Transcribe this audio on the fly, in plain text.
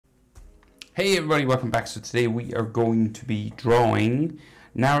Hey everybody, welcome back. So today we are going to be drawing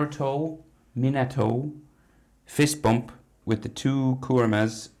Naruto Minato fist bump with the two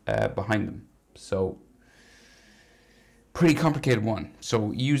Kurumas behind them. So pretty complicated one.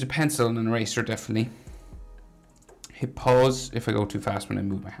 So use a pencil and an eraser definitely. Hit pause if I go too fast when I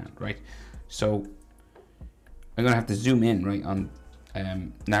move my hand, right? So I'm gonna have to zoom in right on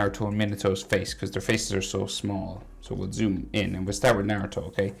Naruto and Minato's face because their faces are so small. So we'll zoom in and we'll start with Naruto,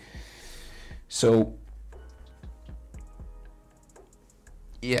 okay? So,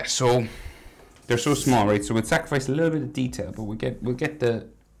 yeah, so they're so small, right? So we'll sacrifice a little bit of detail, but we'll get the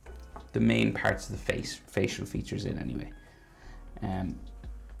main parts of the facial features in anyway.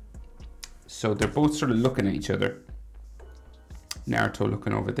 So they're both sort of looking at each other. Naruto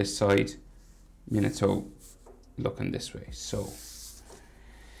looking over this side, Minato looking this way. So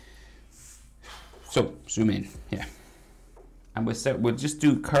zoom in, yeah. And we'll just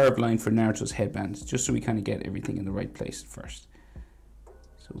do a curved line for Naruto's headband, just so we kind of get everything in the right place first.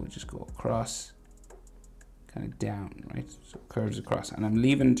 So we'll just go across, kind of down, right? So curves across. And I'm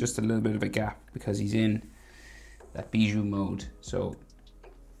leaving just a little bit of a gap because he's in that bijou mode. So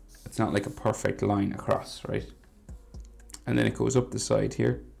it's not like a perfect line across, right? And then it goes up the side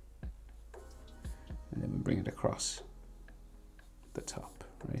here. And then we bring it across the top,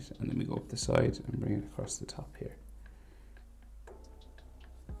 right? And then we go up the side and bring it across the top here.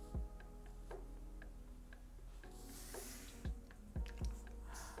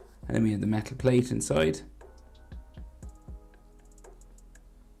 And then we have the metal plate inside.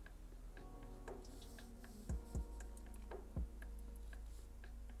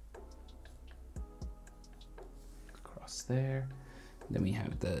 Across there. And then we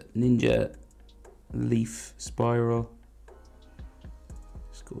have the ninja leaf spiral.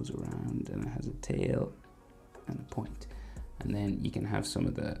 Just goes around and it has a tail and a point. And then you can have some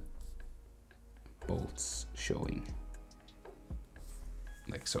of the bolts showing.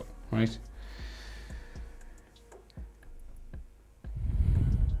 Like so, right?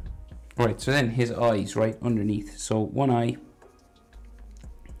 Alright, so then his eyes right underneath. So one eye,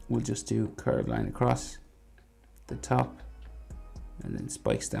 we'll just do curved line across the top and then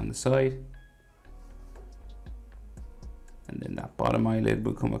spikes down the side. And then that bottom eyelid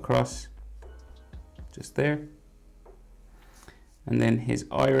will come across just there. And then his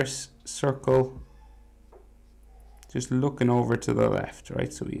iris circle, just looking over to the left,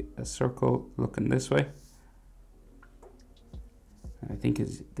 right? So a circle looking this way. And I think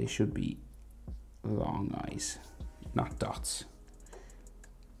they should be long eyes, not dots.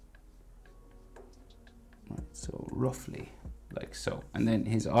 Right, so roughly like so. And then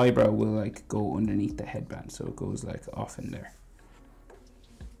his eyebrow will like go underneath the headband, so it goes like off in there.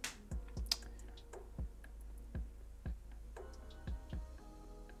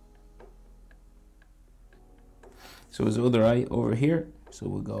 So his other eye over here, so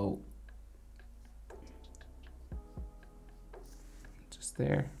we'll go just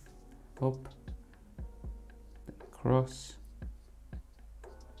there, up, then across,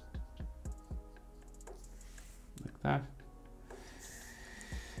 like that.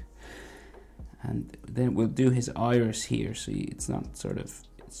 And then we'll do his iris here, so it's not sort of,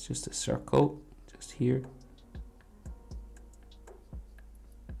 it's just a circle, just here,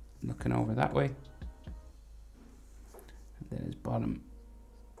 looking over that way. Then his bottom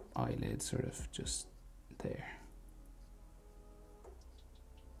eyelid sort of just there.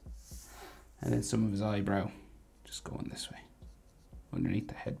 And then some of his eyebrow just going this way, underneath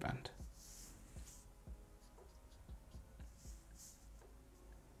the headband.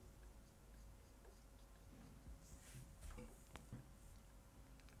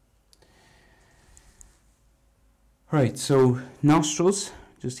 Right, so nostrils,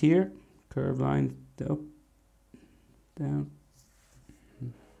 just here, curved line, up, down,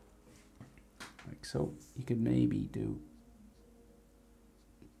 like so. You could maybe do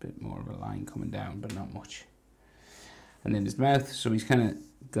a bit more of a line coming down, but not much. And then his mouth, so he's kind of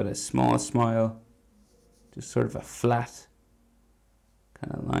got a small smile, just sort of a flat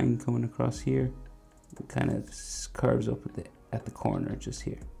kind of line coming across here. It kind of curves up at the corner just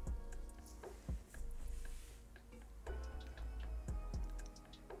here.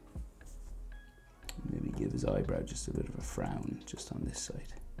 Maybe give his eyebrow just a bit of a frown just on this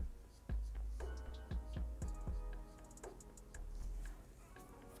side.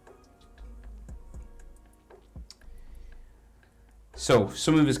 So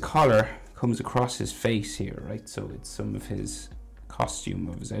some of his collar comes across his face here, right? So it's some of his costume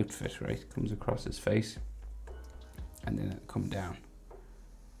of his outfit, right? Comes across his face and then it come down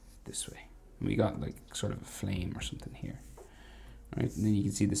this way. And we got like sort of a flame or something here, right? And then you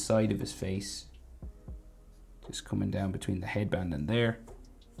can see the side of his face just coming down between the headband and there,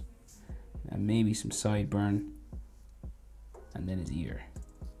 and maybe some sideburn, and then his ear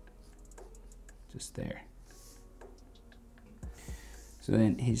just there. So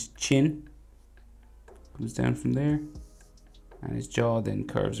then his chin comes down from there, and his jaw then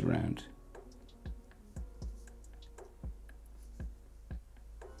curves around.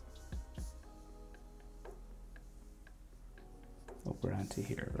 Up around to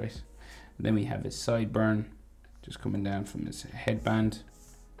here, right? And then we have his sideburn just coming down from his headband.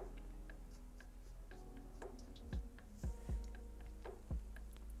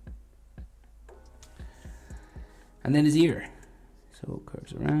 And then his ear. So it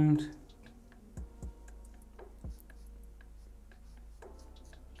curves around.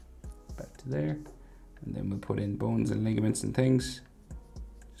 Back to there. And then we'll put in bones and ligaments and things.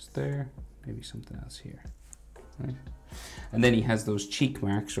 Just there. Maybe something else here. Right? And then he has those cheek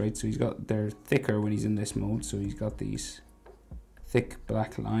marks, right? So they're thicker when he's in this mode. So he's got these thick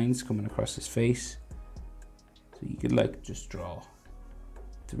black lines coming across his face. So you could like just draw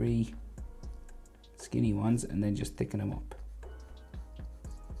 3 skinny ones and then just thicken them up.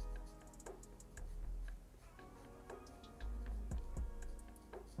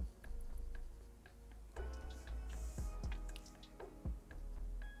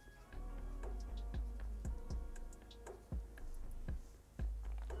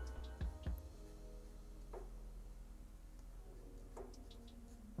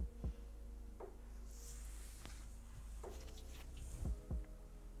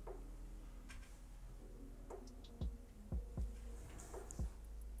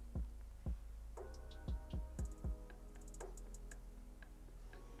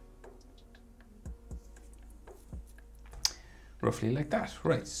 Roughly like that,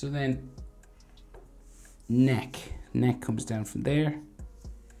 right? So then neck comes down from there,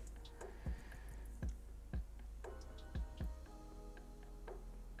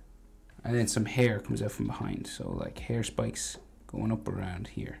 and then some hair comes out from behind, so like hair spikes going up around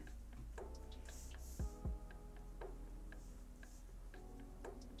here.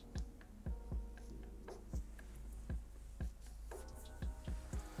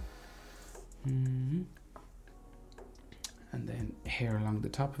 And then hair along the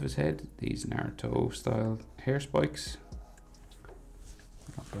top of his head, these Naruto style hair spikes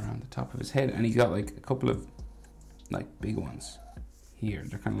up around the top of his head, and he's got like a couple of like big ones here.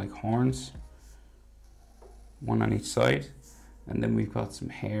 They're kind of like horns, one on each side, and then we've got some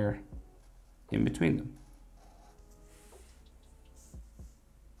hair in between them.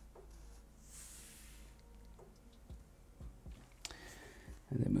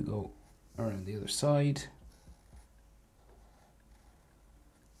 And then we go around the other side.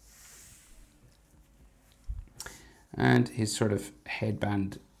 And his sort of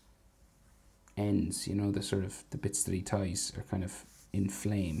headband ends, you know, the sort of the bits that he ties are kind of in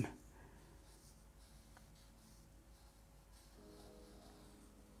flame.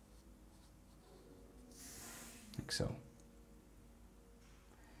 Like so.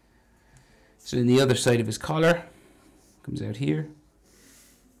 So then the other side of his collar comes out here.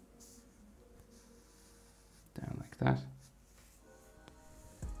 Down like that.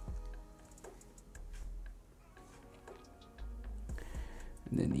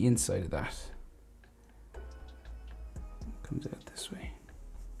 And then the inside of that comes out this way.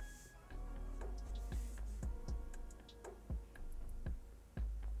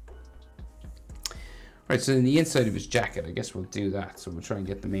 Right, so then the inside of his jacket, I guess we'll do that. So we'll try and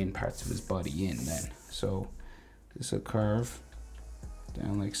get the main parts of his body in then. So this will curve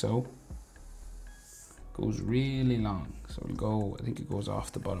down like so. Goes really long. So it'll go, I think it goes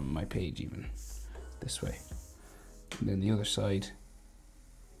off the bottom of my page even, this way. And then the other side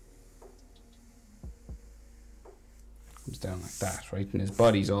comes down like that, right? And his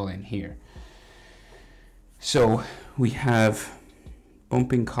body's all in here. So we have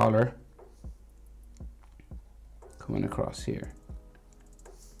bumping collar coming across here.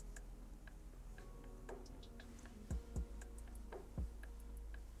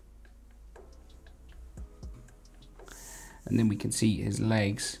 And then we can see his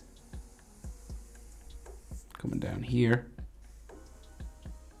legs coming down here.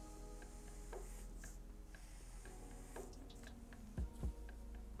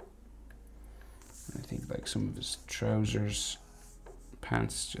 I think like some of his trousers,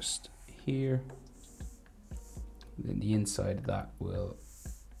 pants just here. And then the inside of that will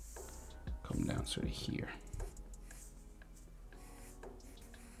come down sort of here.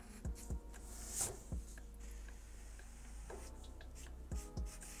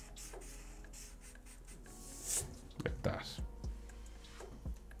 Like that.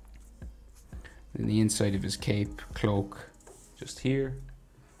 Then the inside of his cape, cloak, just here.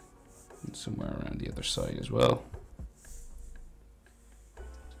 And somewhere around the other side as well.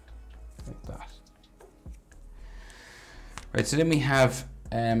 Like that. Right, so then we have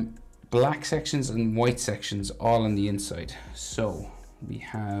black sections and white sections all on the inside. So we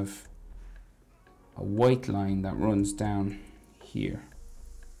have a white line that runs down here.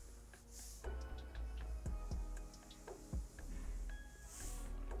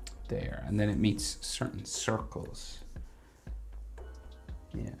 There, and then it meets certain circles.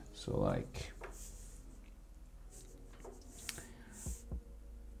 Yeah, so like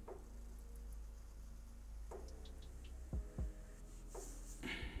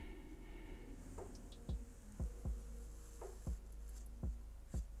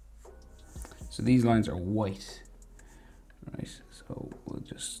so these lines are white, right? So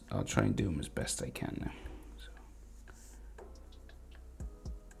I'll try and do them as best I can now.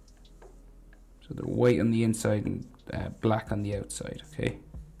 So they're white on the inside and black on the outside, okay?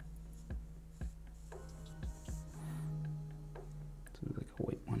 So like a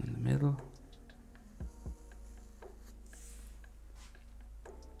white one in the middle.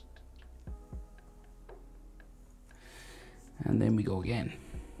 And then we go again,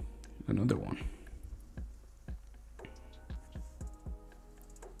 another one.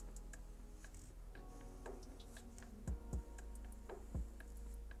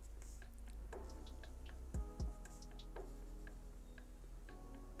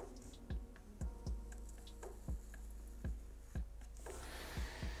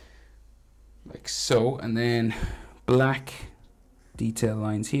 Like so, and then black detail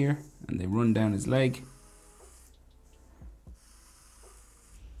lines here, and they run down his leg.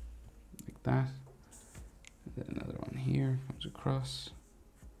 Like that. And then another one here, comes across,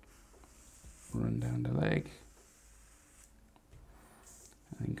 run down the leg,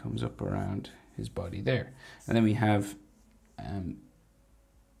 and then comes up around his body there. And then we have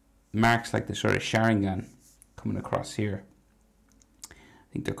marks like the sort of Sharingan coming across here.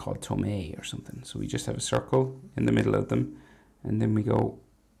 I think they're called tomei or something. So we just have a circle in the middle of them, and then we go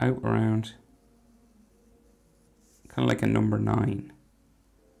out around, kind of like a number 9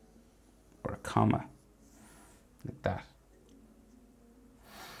 or a comma, like that.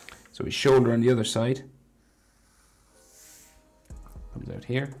 So his shoulder on the other side comes out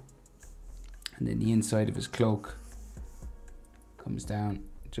here, and then the inside of his cloak comes down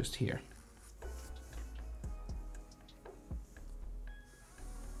just here.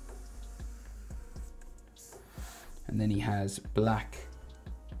 And then he has black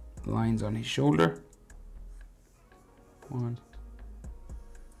lines on his shoulder. One.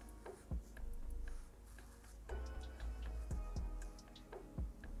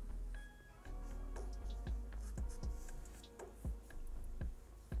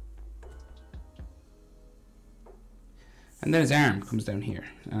 And then his arm comes down here,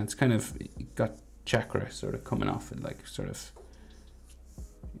 and it's kind of got chakra sort of coming off it, like sort of,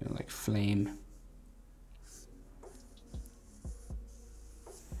 you know, like flame.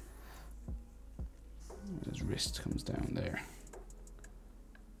 His wrist comes down there,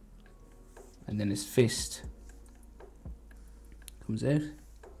 and then his fist comes out.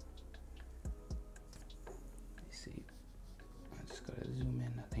 Let's see, I just gotta zoom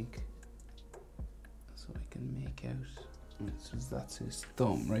in, I think, so I can make out. So that's his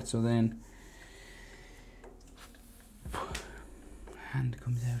thumb, right? So then hand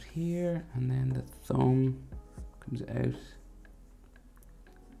comes out here, and then the thumb comes out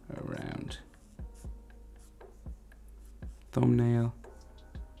around thumbnail,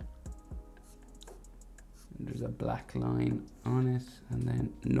 and there's a black line on it, and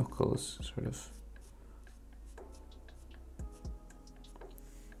then knuckles sort of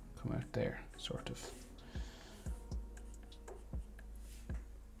come out there, sort of.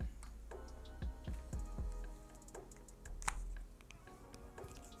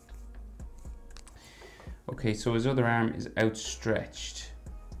 Okay, so his other arm is outstretched.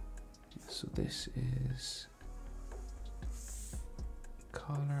 So this is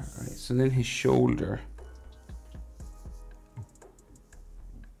collar. All right, so then his shoulder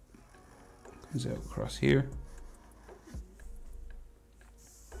comes out across here.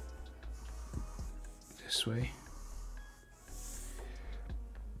 This way.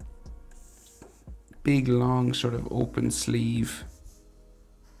 Big, long, sort of open sleeve.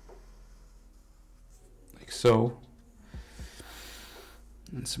 So,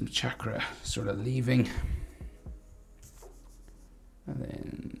 and some chakra sort of leaving, and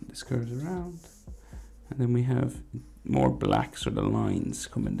then this curves around, and then we have more black sort of lines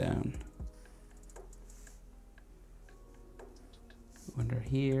coming down under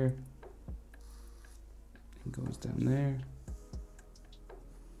here, and goes down there.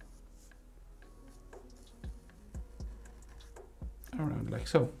 Around like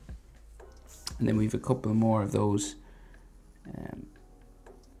so. And then we have a couple more of those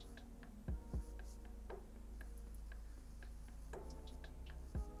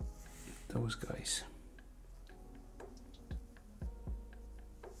guys.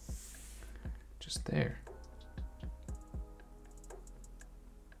 Just there.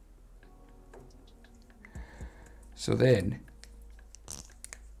 So then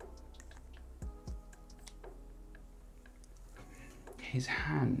his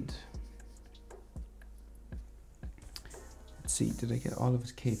hand. Let's see, did I get all of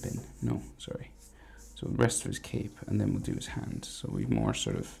his cape in? No, sorry. So the rest of his cape, and then we'll do his hand. So we've more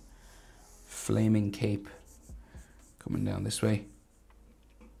sort of flaming cape coming down this way.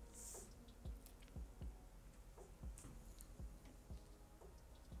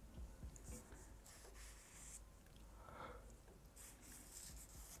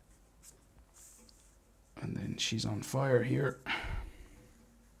 And then she's on fire here.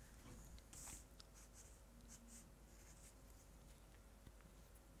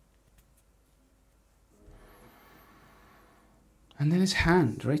 And then his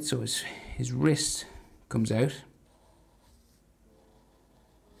hand, right? So his wrist comes out.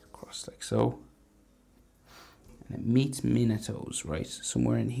 Across like so. And it meets Minato's, right?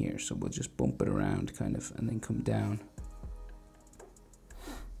 Somewhere in here. So we'll just bump it around kind of and then come down.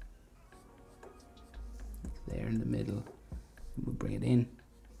 There in the middle. We'll bring it in.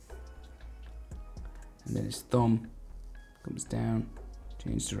 And then his thumb comes down.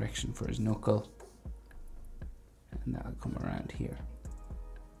 Change direction for his knuckle. And that'll come around here.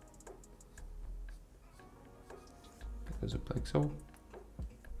 That goes up like so.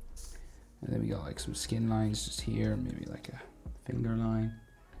 And then we got like some skin lines just here, maybe like a finger line.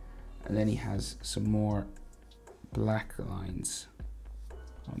 And then he has some more black lines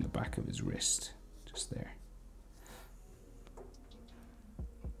on the back of his wrist, just there.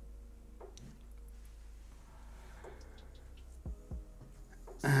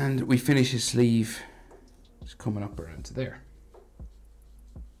 And we finish his sleeve. It's coming up around to there.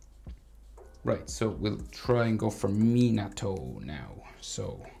 Right, so we'll try and go for Minato now.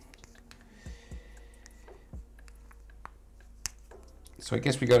 So I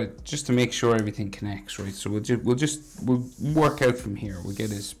guess we got it just to make sure everything connects, right? So we'll work out from here. We'll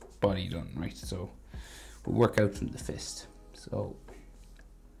get his body done, right? So we'll work out from the fist. So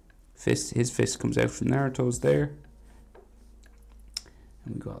his fist comes out from Naruto's there.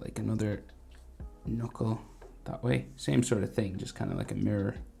 And we got like another knuckle that way. Same sort of thing, just kind of like a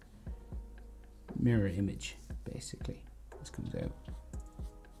mirror image, basically. This comes out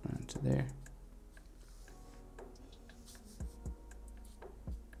around to there.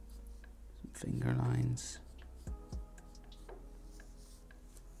 Some finger lines.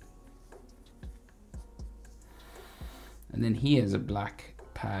 And then he has a black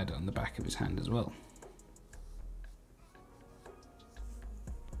pad on the back of his hand as well.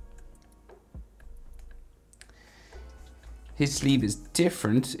 His sleeve is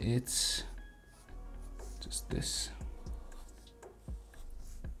different. It's just this,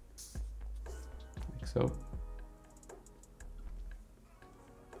 like so.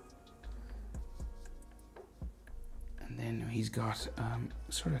 And then he's got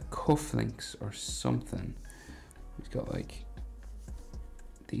sort of cufflinks or something. He's got like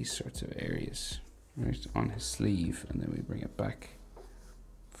these sorts of areas right on his sleeve, and then we bring it back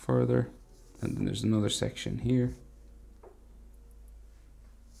further, and then there's another section here.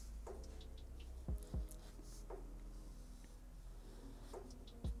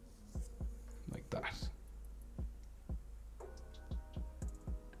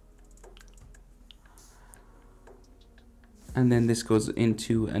 And then this goes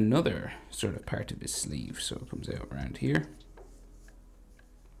into another sort of part of his sleeve, so it comes out around here,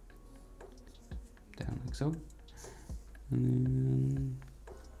 down like so, and then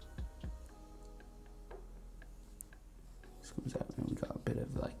this comes out, and we got a bit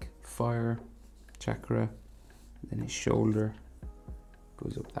of like fire chakra, and then his shoulder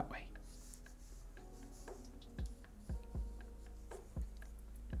goes up that way.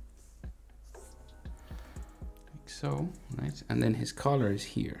 So, right, and then his collar is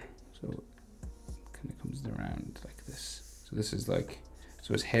here, so it kind of comes around like this. So this is like,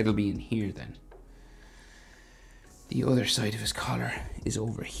 so his head will be in here then. The other side of his collar is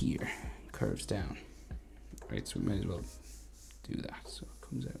over here, curves down, right, so we might as well do that. So it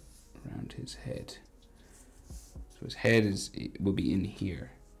comes out around his head. So his head will be in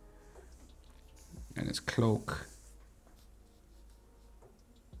here, and his cloak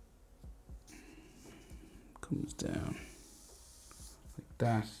comes down like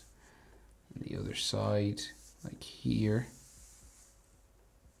that, and the other side like here.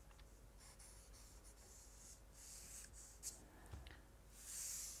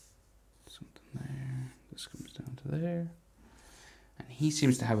 Something there. This comes down to there. And he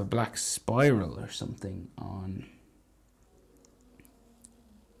seems to have a black spiral or something on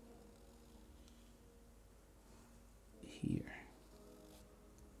here.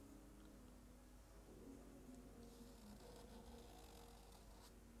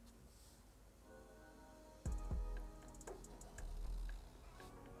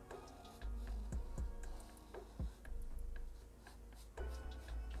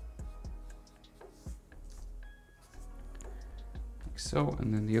 Like so,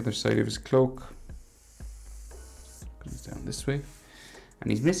 and then the other side of his cloak comes down this way.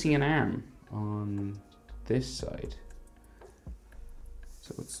 And he's missing an arm on this side.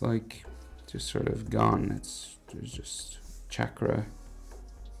 So it's like just sort of gone. There's just chakra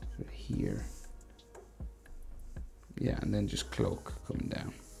sort of here. Yeah, and then just cloak coming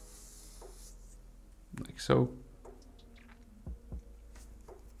down. Like so.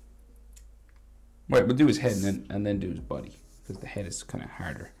 Right, we'll do his head and then do his body, because the head is kind of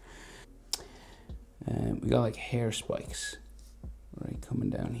harder. We got like hair spikes, right, coming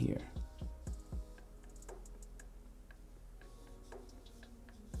down here.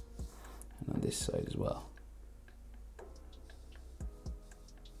 And on this side as well.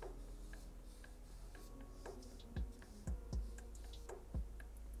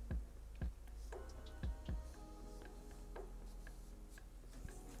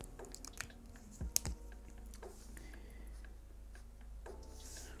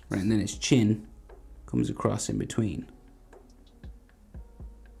 Right, and then his chin comes across in between.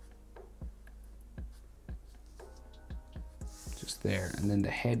 Just there, and then the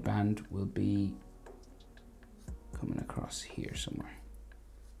headband will be coming across here somewhere.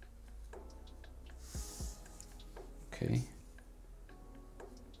 Okay.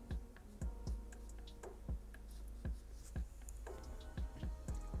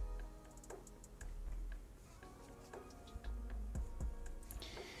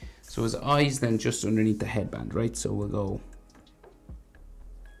 So his eyes then just underneath the headband, right? So we'll go,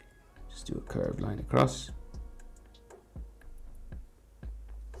 just do a curved line across.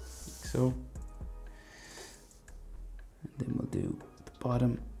 Like so. And then we'll do the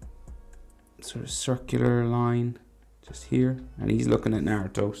bottom, sort of circular line just here. And he's looking at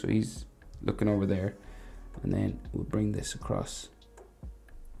Naruto, so he's looking over there. And then we'll bring this across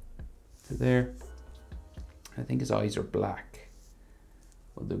to there. I think his eyes are black.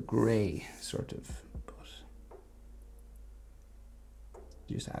 Well, they're grey, sort of, but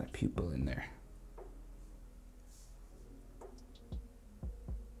just add a pupil in there.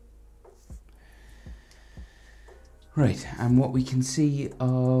 Right, and what we can see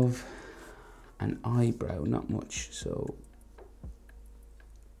of an eyebrow, not much, so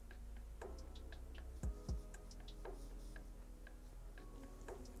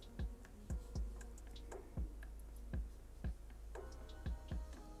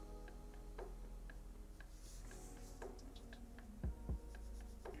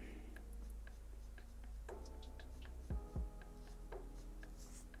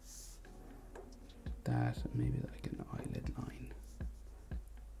that, maybe like an eyelid line.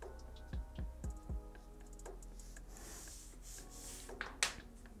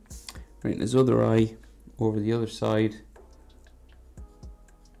 Right, and his other eye over the other side.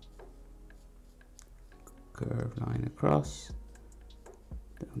 Curved line across,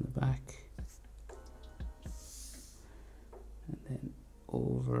 down the back, and then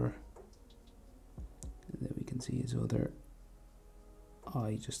over, and then we can see his other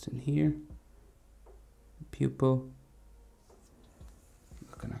eye just in here. Pupil,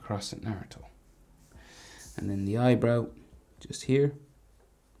 looking across at Naruto. And then the eyebrow just here,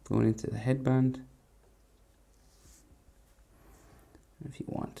 going into the headband. And if you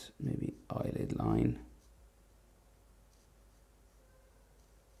want, maybe eyelid line.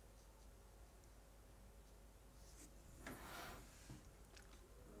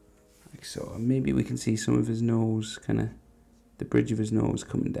 Like so. And maybe we can see some of his nose, kind of the bridge of his nose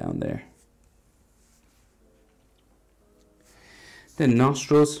coming down there. Then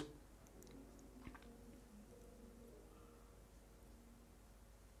nostrils.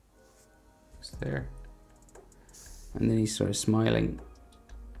 Just there. And then he's sort of smiling.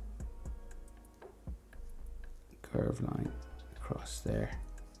 Curve line across there.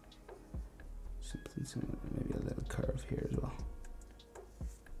 Something similar, maybe a little curve here as well.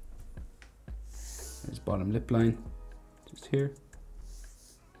 There's bottom lip line, just here.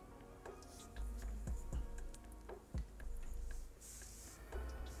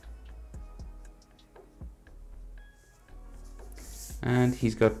 And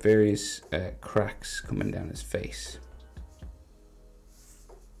he's got various cracks coming down his face.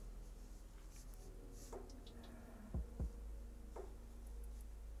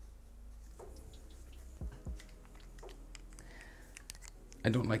 I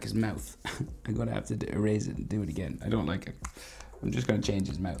don't like his mouth. I'm gonna have to erase it and do it again. I don't like it. I'm just gonna change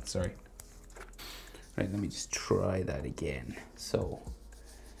his mouth, sorry. Right, let me just try that again. So,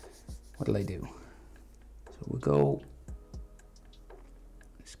 what'll I do? So we'll go,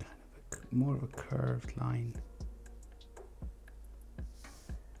 it's kind of more of a curved line.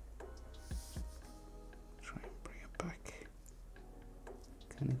 Try and bring it back.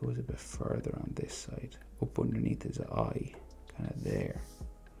 Kind of goes a bit further on this side, up underneath his eye. Kind of there.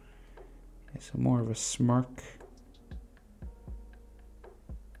 Yeah, so more of a smirk.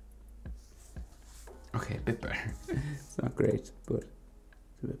 Okay, a bit better. It's not great, but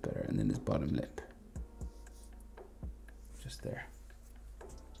it's a bit better. And then his bottom lip. Just there.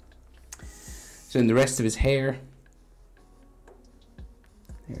 So in the rest of his hair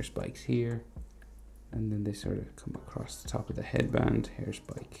spikes here. And then they sort of come across the top of the headband, hair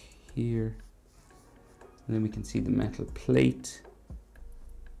spike here. And then we can see the metal plate.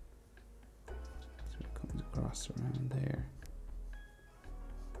 So it comes across around there.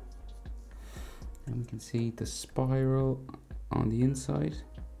 And we can see the spiral on the inside.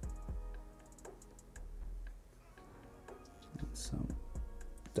 And some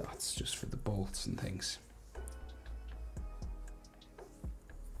dots just for the bolts and things.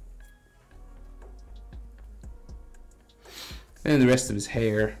 And the rest of his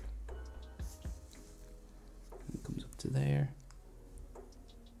hair to there,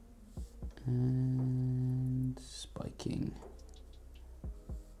 and spiking,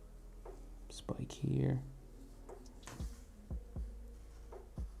 spike here,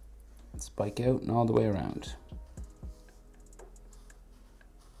 spike out and all the way around.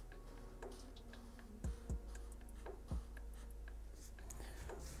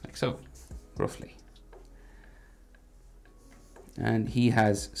 Like so, roughly. And he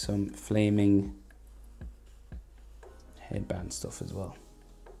has some flaming headband stuff as well.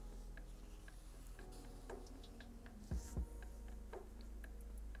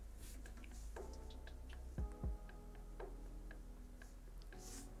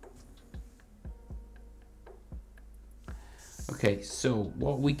 Okay, so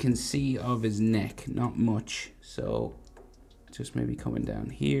what we can see of his neck, not much, so just maybe coming down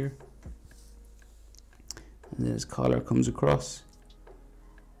here, and then his collar comes across.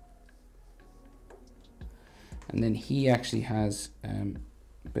 And then he actually has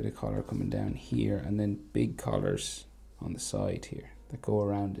a bit of collar coming down here, and then big collars on the side here that go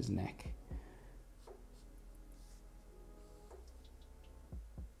around his neck.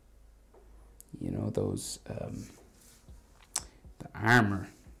 You know, those the armor,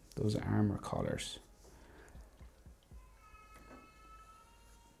 those are armor collars.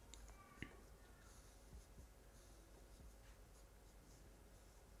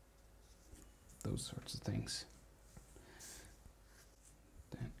 Those sorts of things.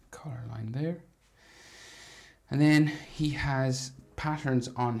 Collar line there, and then he has patterns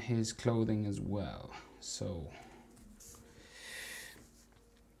on his clothing as well, so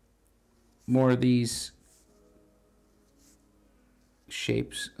more of these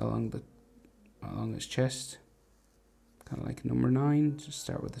shapes along his chest, kind of like number 9. Just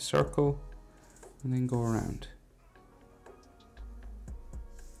start with a circle and then go around.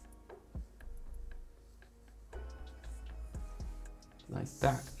 Like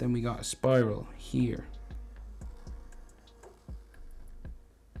that. Then we got a spiral here.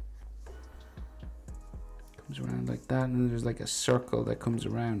 Comes around like that, and then there's like a circle that comes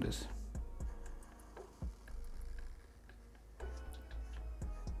around it.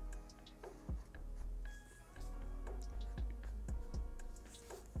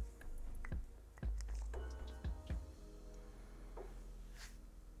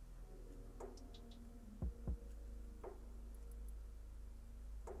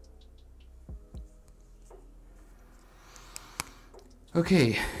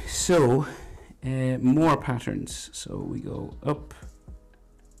 Okay, so more patterns. So we go up.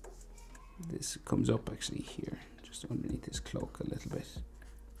 This comes up actually here, just underneath his cloak a little bit.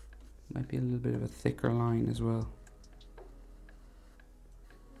 Might be a little bit of a thicker line as well.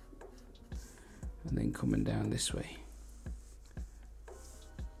 And then coming down this way.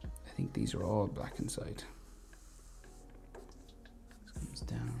 I think these are all black inside. This comes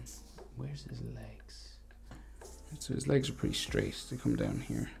down. Where's his legs? So his legs are pretty straight. They come down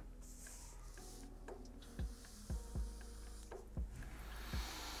here.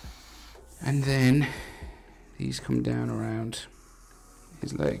 And then these come down around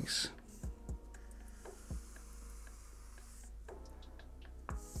his legs.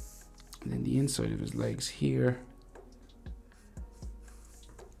 And then the inside of his legs here.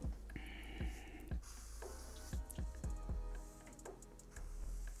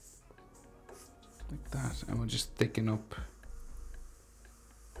 Like that. And we'll just thicken up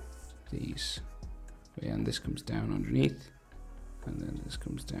these. And this comes down underneath. And then this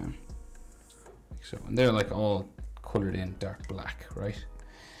comes down. Like so. And they're like all colored in dark black, right?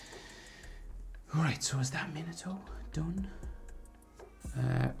 Alright, so is that Minato done?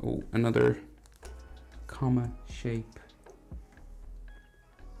 Oh, another comma shape.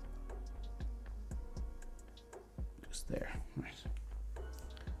 Just there, right.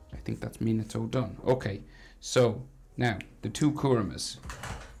 I think that's Minato done. Okay, so now the two Kurimas.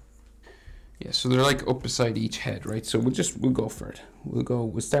 Yeah, so they're like up beside each head, right? So we'll go for it.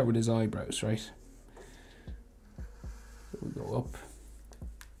 We'll start with his eyebrows, right? So we'll go up.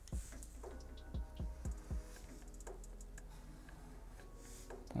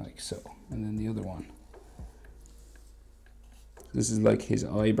 Like so, and then the other one. This is like his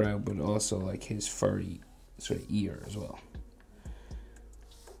eyebrow, but also like his furry sort of ear as well.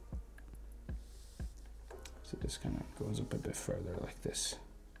 So this kind of goes up a bit further like this.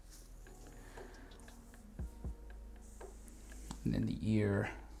 And then the ear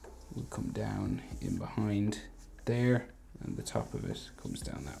will come down in behind there, and the top of it comes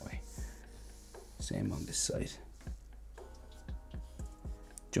down that way. Same on this side.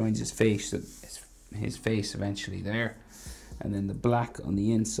 Joins his face eventually there, and then the black on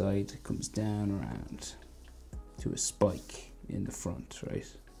the inside comes down around to a spike in the front, right?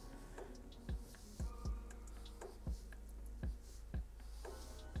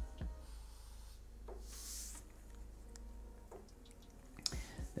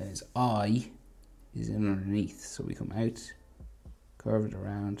 Then his eye is in underneath, so we come out, curve it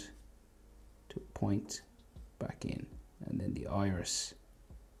around to a point, back in, and then the iris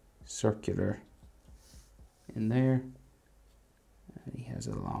circular in there, and he has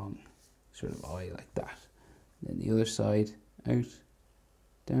a long sort of eye like that. And then the other side, out,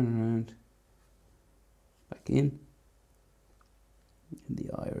 down around, back in, and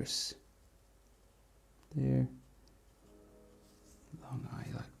the iris there, long eye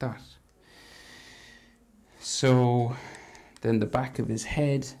like that. So then the back of his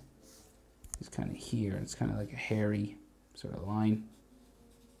head is kind of here. It's kind of like a hairy sort of line.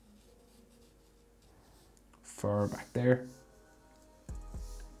 Fur back there.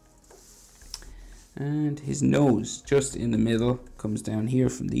 And his nose just in the middle comes down here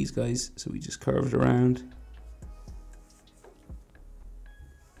from these guys, so we just curve it around.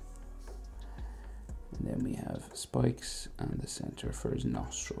 And then we have spikes and the center for his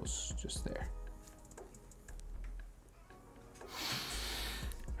nostrils just there.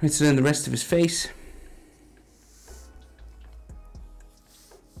 Right, so then the rest of his face.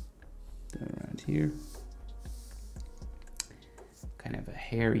 Down around here. Kind of a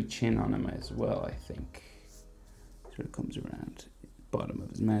hairy chin on him as well, I think. Sort of comes around bottom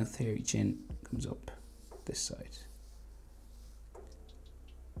of his mouth, hairy chin, comes up this side.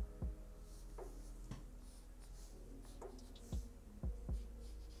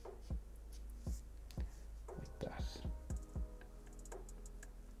 Like that.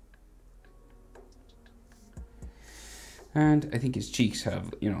 And I think his cheeks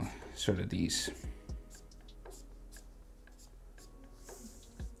have, you know, sort of these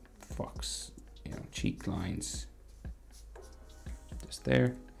fox, you know, cheek lines just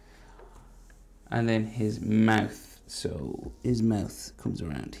there. And then his mouth, so his mouth comes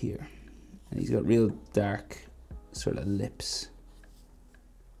around here, and he's got real dark sort of lips.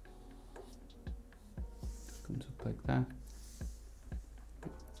 Comes up like that,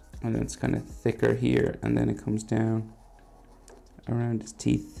 and then it's kind of thicker here, and then it comes down around his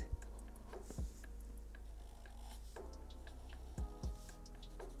teeth.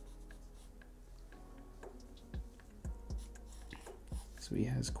 So he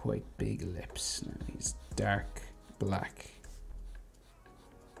has quite big lips now. He's dark black.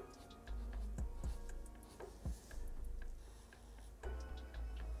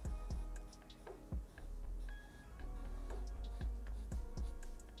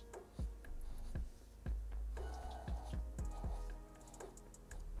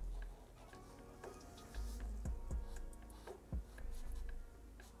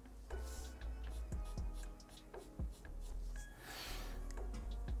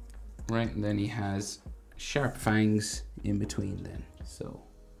 Right, and then he has sharp fangs in between then, so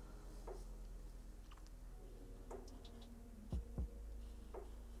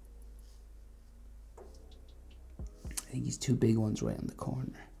I think these two big ones right on the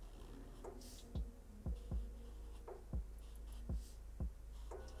corner.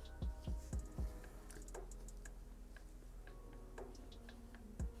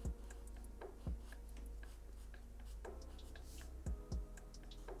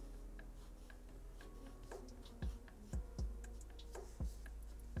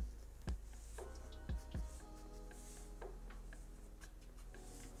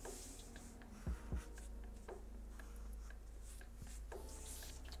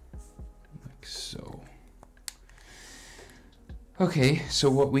 So, okay, so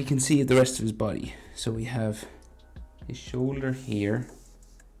what we can see the rest of his body. So we have his shoulder here,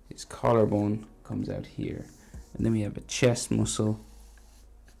 his collarbone comes out here, and then we have a chest muscle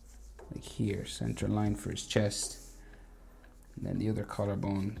like here, center line for his chest, and then the other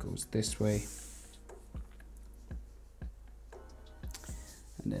collarbone goes this way,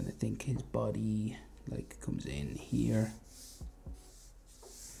 and then I think his body like comes in here,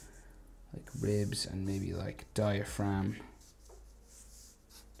 like ribs and maybe like diaphragm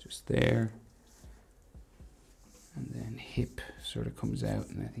just there, and then hip sort of comes out,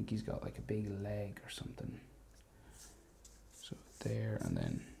 and I think he's got like a big leg or something, so there, and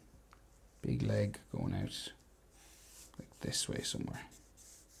then big leg going out like this way somewhere.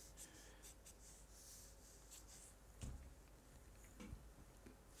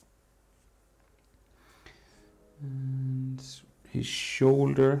 And his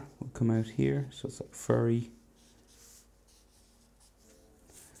shoulder will come out here, so it's like furry.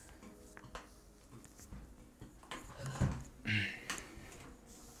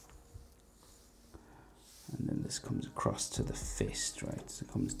 And then this comes across to the fist, right? So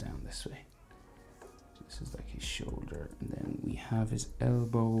it comes down this way. This is like his shoulder, and then we have his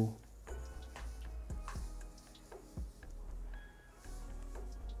elbow.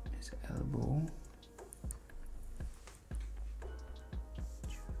 His elbow.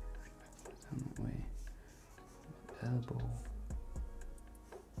 Down that way. Elbow.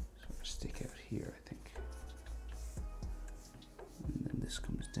 Sort of stick out here, I think. And then this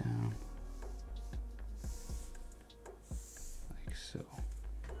comes down. Like so.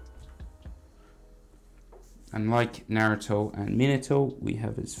 And like Naruto and Minato, we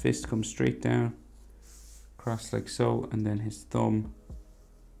have his fist come straight down, cross like so, and then his thumb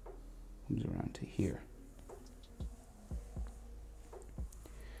comes around to here.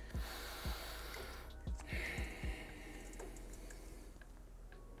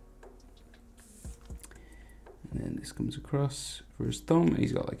 And then this comes across for his thumb, and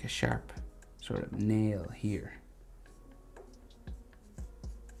he's got like a sharp sort of nail here.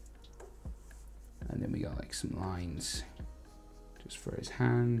 And then we got like some lines just for his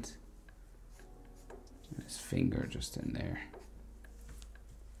hand, and his finger just in there.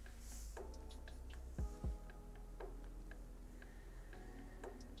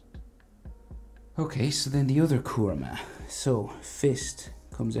 Okay, so then the other kurama. So fist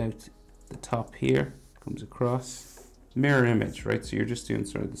comes out the top here, comes across, mirror image, right? So you're just doing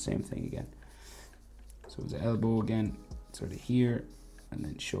sort of the same thing again. So his elbow again, sort of here, and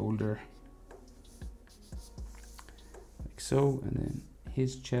then shoulder. So, and then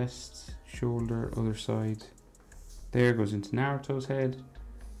his chest, shoulder, other side, there goes into Naruto's head,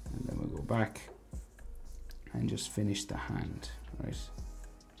 and then we'll go back and just finish the hand, right?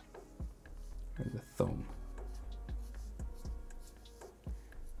 Or the thumb.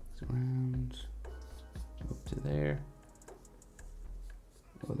 It's around, up to there,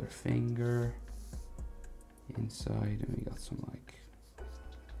 other finger, inside, and we got some like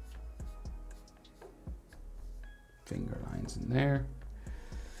finger lines in there,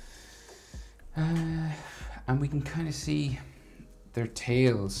 and we can kind of see their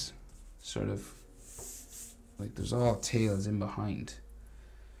tails, sort of like there's all tails in behind,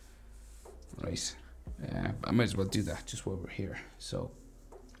 right? I might as well do that just while we're here. So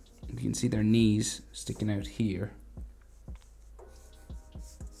you can see their knees sticking out here,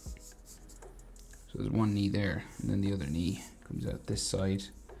 so there's one knee there, and then the other knee comes out this side,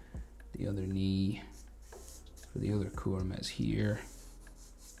 the other knee for the other kurama is here,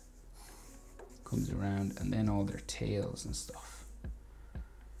 comes around, and then all their tails and stuff.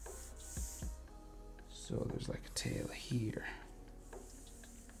 So there's like a tail here,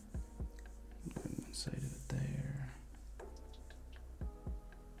 one side of it there,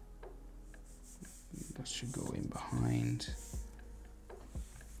 that should go in behind.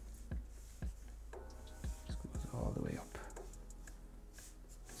 This goes all the way up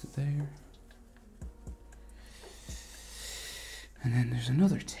to there. And then there's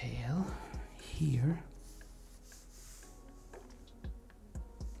another tail here.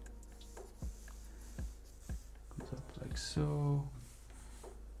 Goes up like so.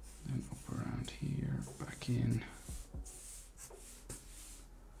 Then up around here, back in.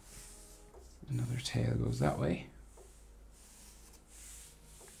 Another tail goes that way.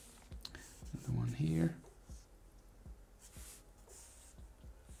 Another one here.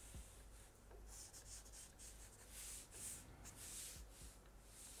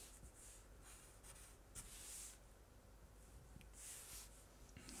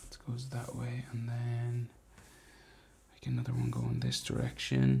 That goes that way, and then like another one going this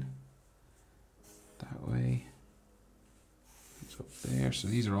direction. That way. It's up there. So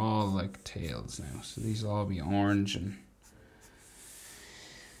these are all like tails now. So these will all be orange and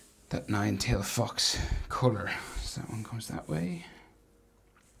that nine-tailed fox color. So that one comes that way.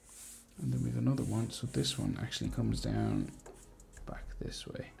 And then we have another one. So this one actually comes down back this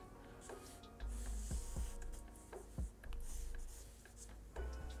way.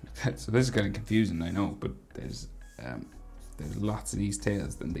 So this is kind of confusing, I know, but there's lots of these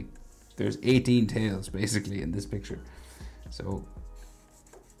tails. Then there's 18 tails basically in this picture. So,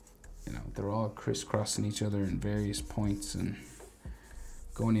 you know, they're all crisscrossing each other in various points and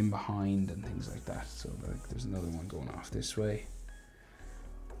going in behind and things like that. So like there's another one going off this way,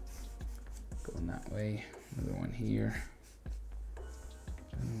 going that way, another one here,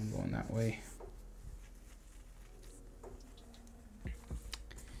 another one going that way.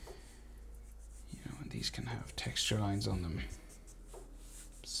 You know, and these can have texture lines on them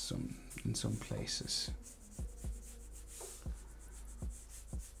in some places.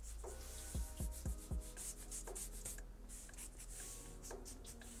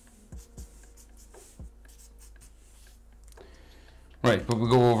 Right, but we'll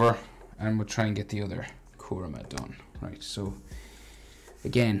go over and we'll try and get the other Kurama done. Right, so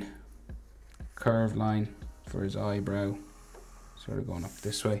again, curved line for his eyebrow, sort of going up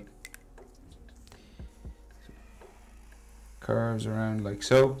this way. Curves around like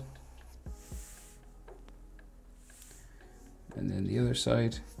so. And then the other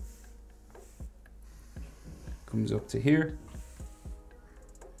side comes up to here.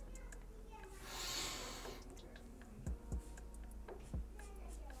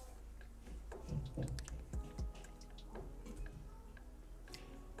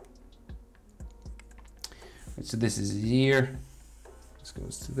 So this is his ear. This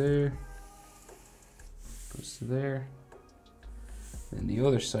goes to there. Goes to there. Then the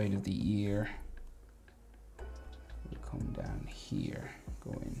other side of the ear will come down here,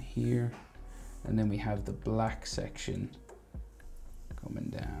 go in here. And then we have the black section coming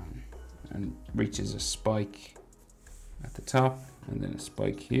down and reaches a spike at the top, and then a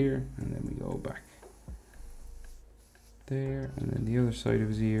spike here, and then we go back there, and then the other side of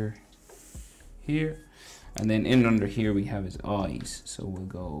his ear here. And then in under here we have his eyes. So we'll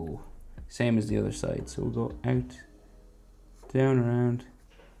go same as the other side. So we'll go out, down, around,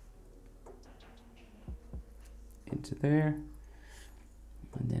 into there.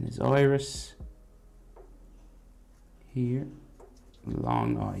 And then his iris here,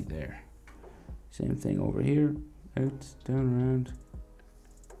 long eye there. Same thing over here, out, down, around,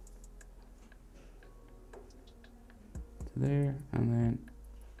 to there, and then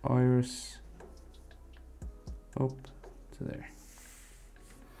iris up to there.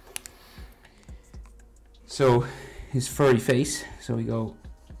 So his furry face, so we go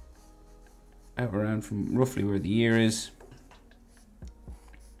out around from roughly where the ear is,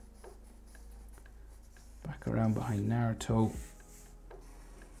 back around behind Naruto,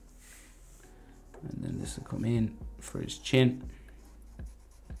 and then this will come in for his chin,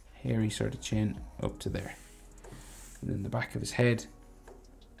 hairy sort of chin up to there, and then the back of his head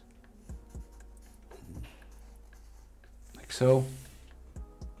so.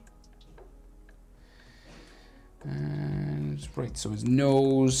 And right, so his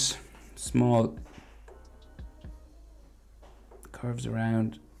nose, small, curves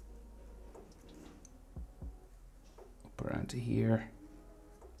around, up around to here,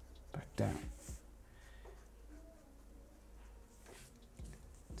 back down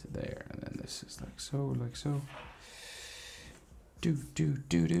to there, and then this is like so, like so. We're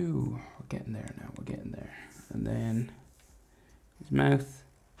getting there now, we're getting there. And then his mouth,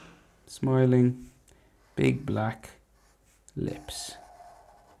 smiling, big black lips.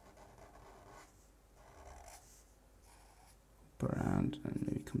 Up around, and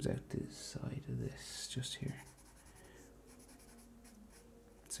maybe comes out this side of this, just here.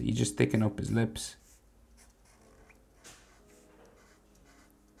 So you just thicken up his lips.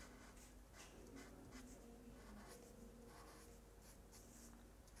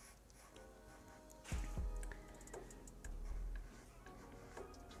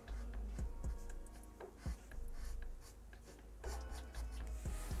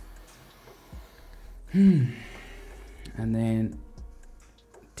 And then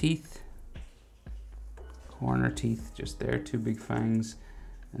teeth, corner teeth, just there, 2 big fangs.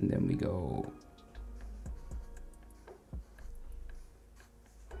 And then we go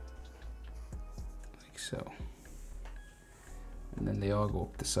like so. And then they all go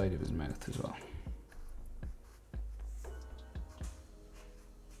up the side of his mouth as well.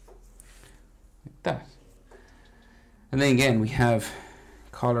 Like that. And then again, we have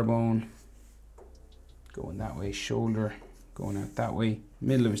collarbone going that way, shoulder going out that way,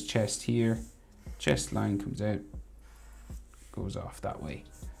 middle of his chest here, chest line comes out, goes off that way.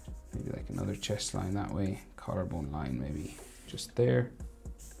 Maybe like another chest line that way, collarbone line maybe just there.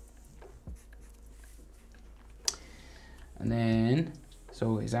 And then,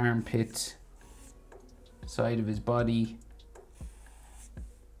 so his armpit, side of his body,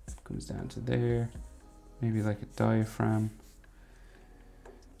 comes down to there. Maybe like a diaphragm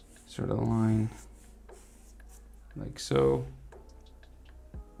sort of line, like so.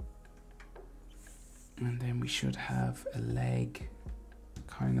 And then we should have a leg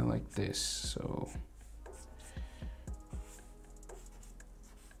kind of like this, so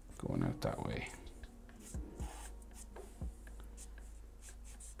going out that way.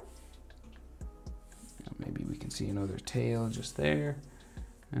 Maybe we can see another tail just there,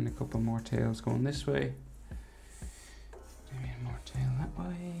 and a couple more tails going this way. Maybe more tail that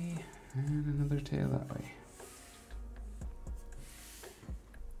way, and another tail that way.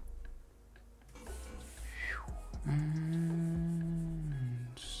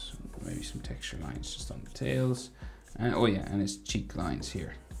 And maybe some texture lines just on the tails. And oh yeah, and his cheek lines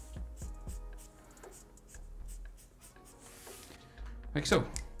here. Like so.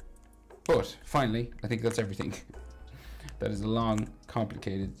 But finally, I think that's everything. That is a long,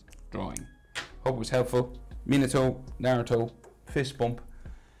 complicated drawing. Hope it was helpful. Minato, Naruto, fist bump.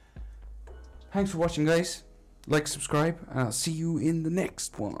 Thanks for watching, guys. Like, subscribe, and I'll see you in the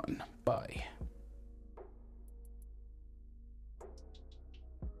next one. Bye.